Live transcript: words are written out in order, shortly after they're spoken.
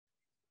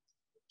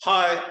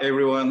Hi,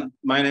 everyone.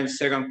 My name is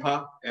Segang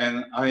Park,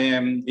 and I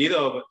am leader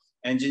of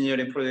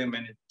engineering project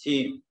management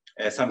team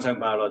at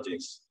Segang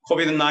Biologics.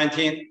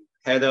 COVID-19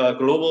 had a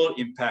global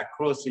impact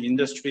across the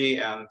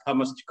industry, and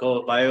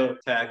pharmaceutical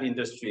biotech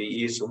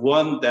industry is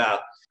one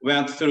that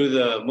went through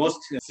the most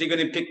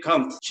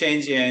significant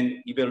change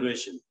and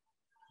evaluation.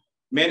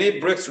 Many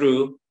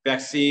breakthrough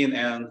vaccine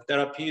and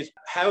therapies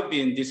have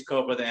been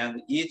discovered,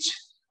 and each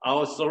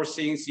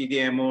outsourcing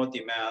CDMO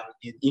demand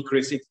is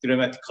increasing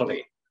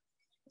dramatically.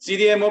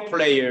 CDMO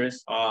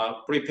players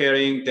are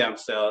preparing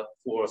themselves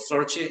for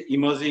such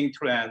emerging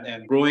trend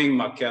and growing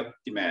market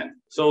demand.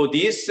 So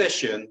this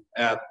session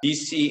at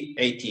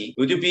DCAT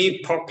would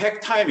be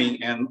perfect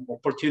timing and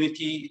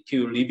opportunity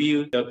to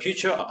review the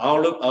future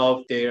outlook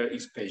of their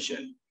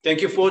expansion.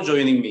 Thank you for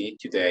joining me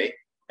today.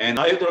 And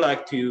I would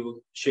like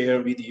to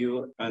share with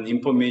you an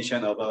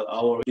information about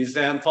our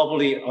recent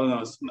public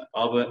announcement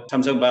of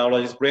Segang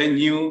Biologics' brand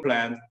new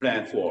Plan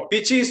 4,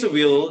 which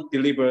will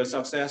deliver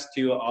success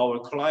to our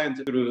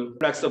clients through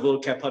flexible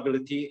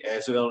capability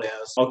as well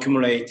as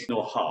accumulate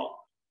know-how.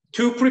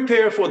 To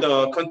prepare for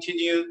the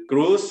continued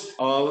growth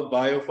of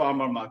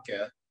biopharma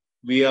market,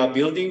 we are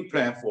building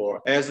Plan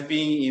 4 as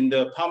being in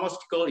the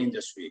pharmaceutical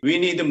industry. We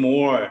need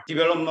more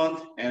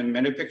development and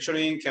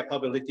manufacturing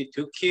capability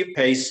to keep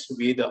pace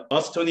with the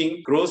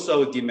astonishing growth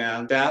of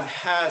demand that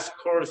has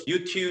occurred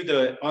due to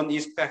the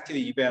unexpected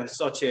events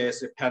such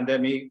as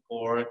pandemic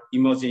or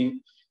emerging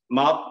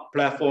MAP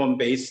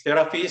platform-based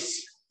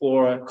therapies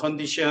for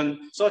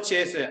conditions such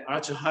as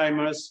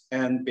Alzheimer's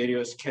and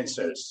various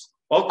cancers.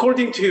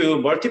 According to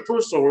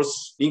multiple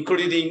sources,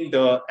 including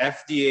the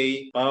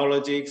FDA,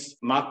 biologics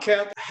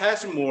market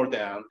has more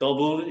than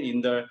doubled in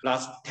the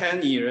last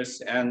 10 years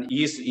and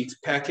is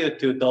expected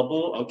to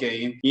double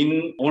again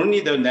in only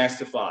the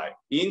next 5.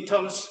 In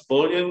terms of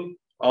volume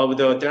of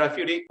the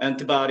therapeutic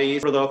antibody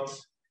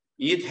products,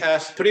 it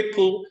has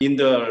tripled in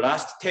the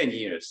last 10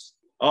 years.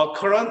 A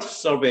current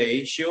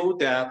survey showed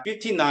that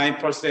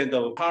 59%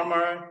 of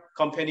pharma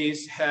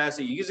companies has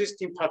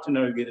existing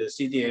partner with the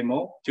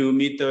CDMO to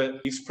meet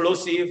the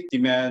explosive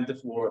demand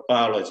for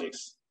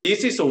biologics.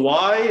 This is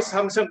why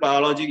Segang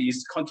Biologics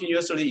is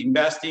continuously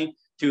investing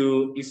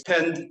to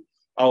expand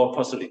our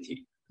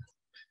facility.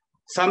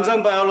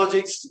 Segang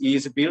Biologics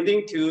is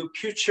building to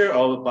future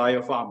of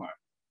biopharma,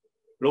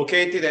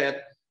 located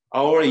at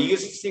our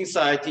existing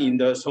site in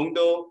the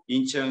Songdo,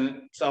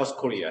 Incheon, South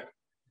Korea.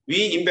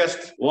 We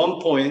invest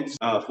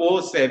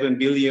 $1.47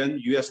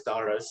 billion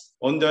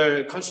on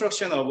the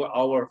construction of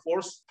our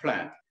fourth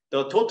plant.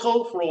 The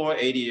total floor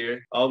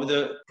area of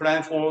the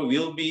Plan 4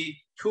 will be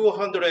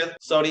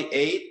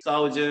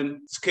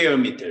 238,000 square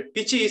meters,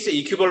 which is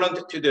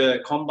equivalent to the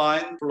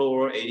combined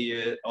floor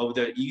area of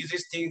the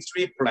existing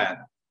 3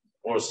 plants.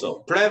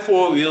 Also, Plan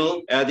 4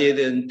 will add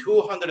in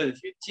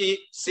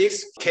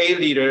 256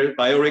 K-liter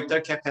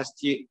bioreactor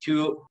capacity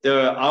to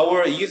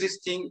our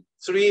existing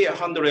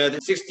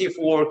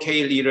 364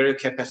 K-liter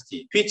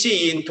capacity, which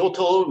in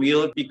total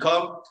will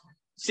become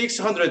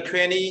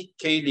 620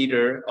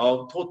 K-liter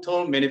of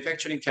total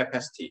manufacturing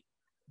capacity.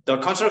 The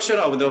construction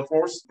of the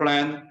fourth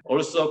plant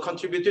also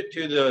contributed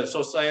to the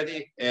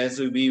society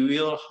as we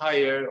will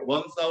hire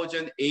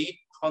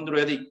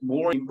 1,800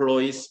 more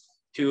employees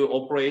to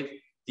operate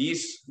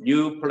this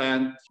new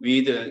plant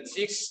with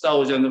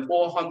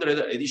 6,400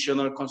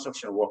 additional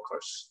construction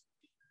workers.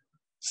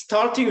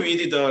 Starting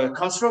with the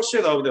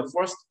construction of the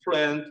first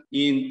plant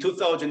in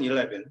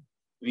 2011,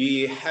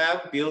 we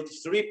have built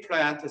 3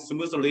 plants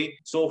smoothly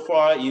so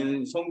far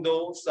in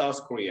Songdo,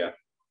 South Korea.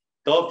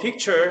 The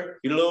picture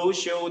below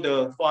shows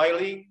the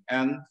filing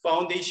and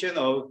foundation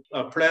of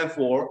Plan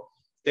 4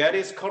 that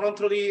is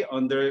currently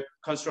under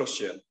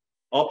construction.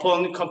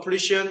 Upon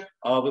completion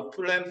of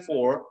Plan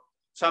 4,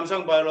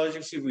 Segang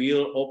Biologics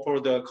will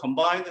offer the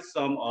combined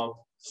sum of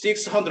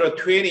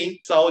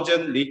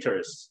 620,000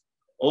 liters,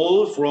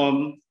 all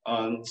from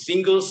a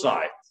single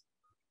site.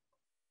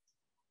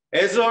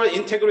 As an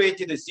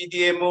integrated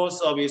CDMO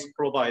service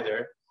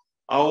provider,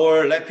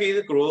 our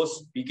rapid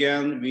growth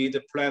began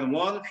with Plan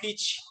 1,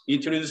 which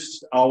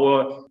introduced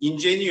our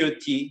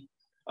ingenuity,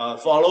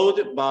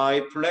 followed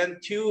by Plan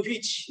 2,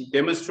 which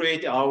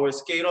demonstrated our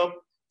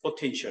scale-up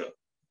potential.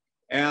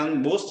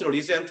 And most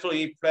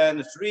recently,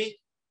 Plan 3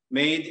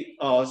 made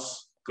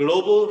us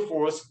global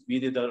force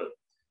with the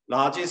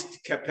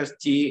largest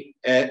capacity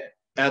at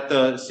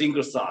the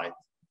single site.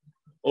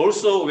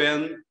 Also,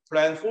 when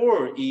Plan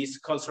 4 is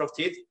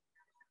constructed,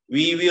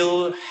 we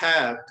will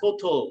have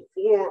total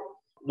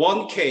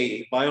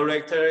 1K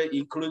bioreactor,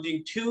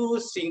 including 2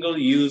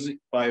 single-use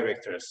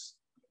bioreactors,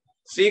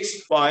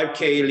 6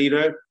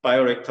 5K-liter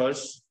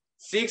bioreactors,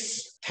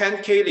 6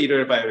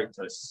 10K-liter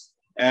bioreactors,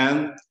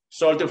 and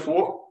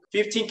 34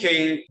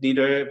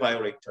 15K-liter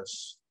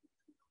bioreactors.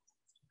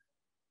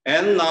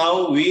 And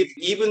now with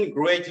even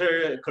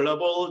greater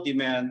global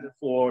demand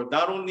for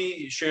not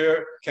only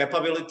sheer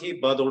capability,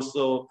 but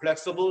also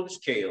flexible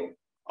scale,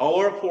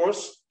 our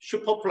fourth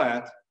super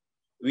plant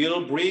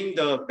will bring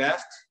the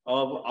best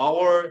of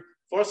our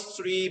first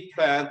 3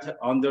 plants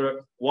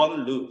under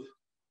one roof.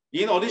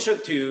 In addition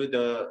to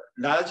the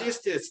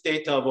largest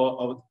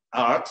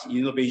state-of-art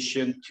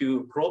innovation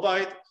to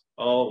provide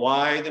a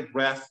wide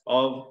breadth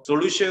of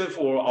solutions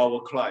for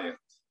our clients.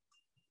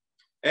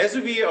 As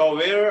we are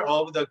aware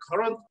of the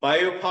current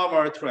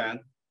biopharma trend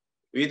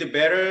with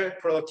better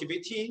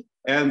productivity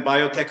and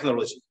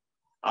biotechnology,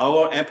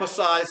 our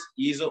emphasis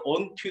is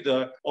on to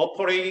the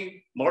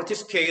operating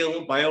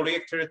multi-scale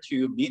bioreactor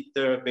to meet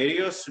the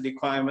various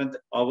requirements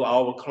of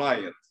our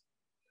clients.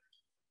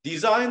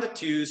 Designed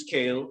to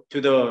scale to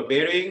the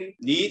varying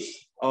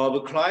needs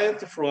of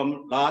clients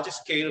from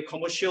large-scale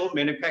commercial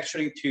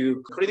manufacturing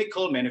to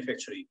critical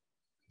manufacturing.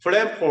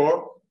 Plan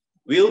 4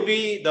 will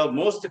be the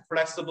most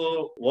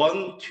flexible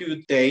one to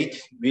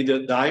date with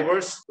a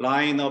diverse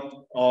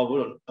lineup of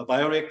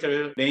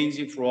bioreactor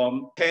ranging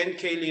from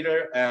 10K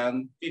liter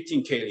and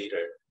 15K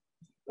liter.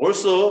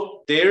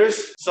 Also,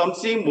 there's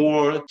something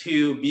more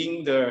to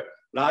being the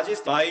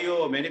largest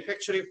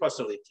biomanufacturing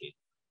facility.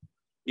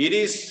 It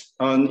is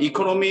an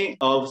economy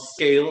of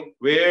scale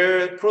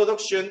where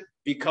production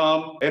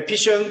becomes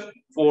efficient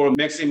for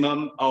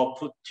maximum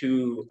output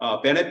to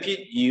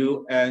benefit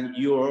you and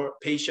your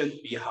patient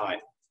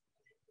behind.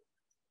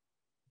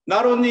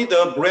 Not only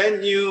the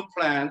brand new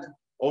plant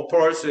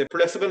offers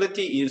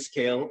flexibility in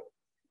scale,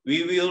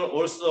 we will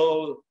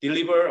also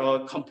deliver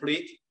a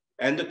complete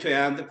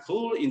end-to-end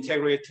full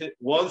integrated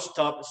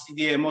one-stop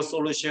CDMO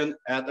solution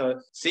at a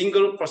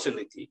single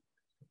facility.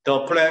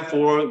 The Plan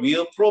 4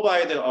 will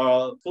provide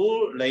a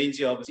full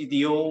range of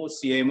CDO,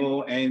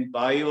 CMO, and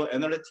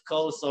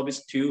bioanalytical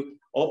service to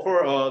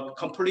offer a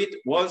complete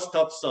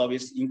one-stop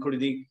service,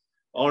 including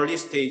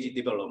early-stage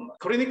development,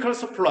 clinical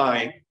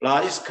supply,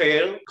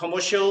 large-scale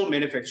commercial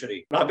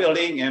manufacturing,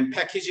 labeling and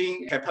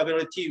packaging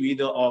capability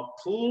with a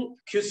full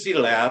QC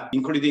lab,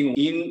 including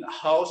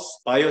in-house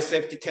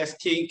biosafety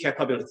testing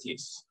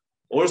capabilities.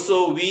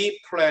 Also, we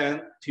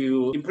plan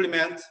to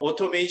implement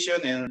automation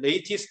and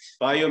latest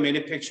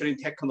biomanufacturing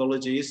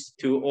technologies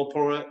to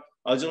offer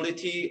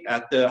agility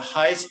at the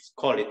highest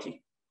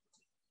quality.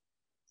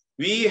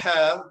 We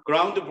have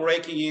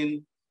groundbreaking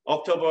in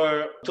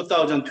October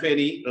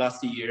 2020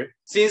 last year.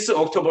 Since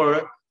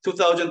October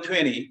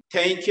 2020,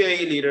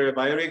 10K liter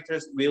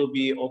bioreactors will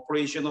be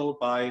operational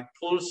by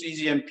full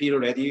CGMP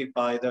ready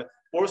by the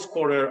fourth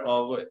quarter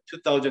of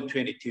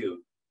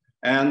 2022.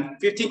 And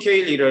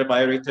 15K liter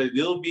bioreactor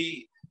will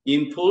be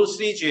in full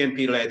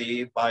CGMP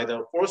ready by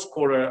the fourth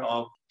quarter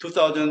of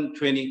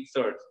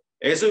 2023.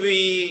 As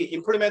we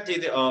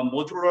implemented a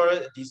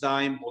modular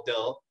design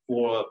model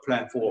for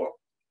Plan 4.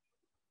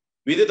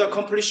 With the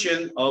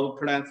completion of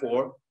Plan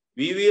 4,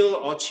 we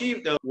will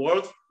achieve the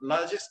world's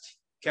largest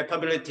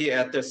capability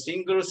at a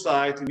single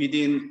site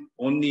within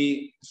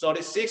only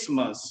 36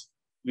 months.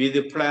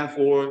 With Plan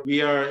 4,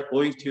 we are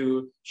going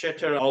to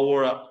shatter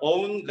our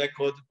own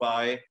record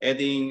by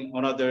adding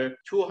another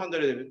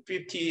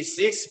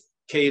 256K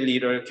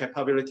liter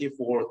capability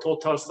for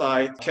total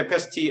site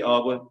capacity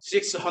of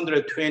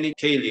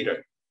 620K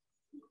liter.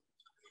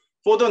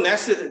 For the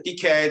next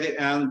decade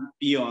and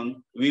beyond,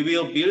 we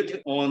will build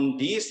on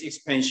this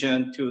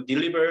expansion to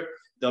deliver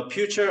the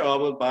future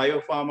of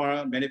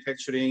biopharma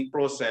manufacturing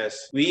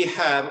process we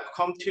have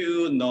come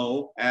to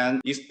know and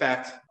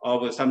expect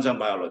of Segang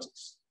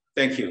Biologics.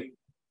 Thank you.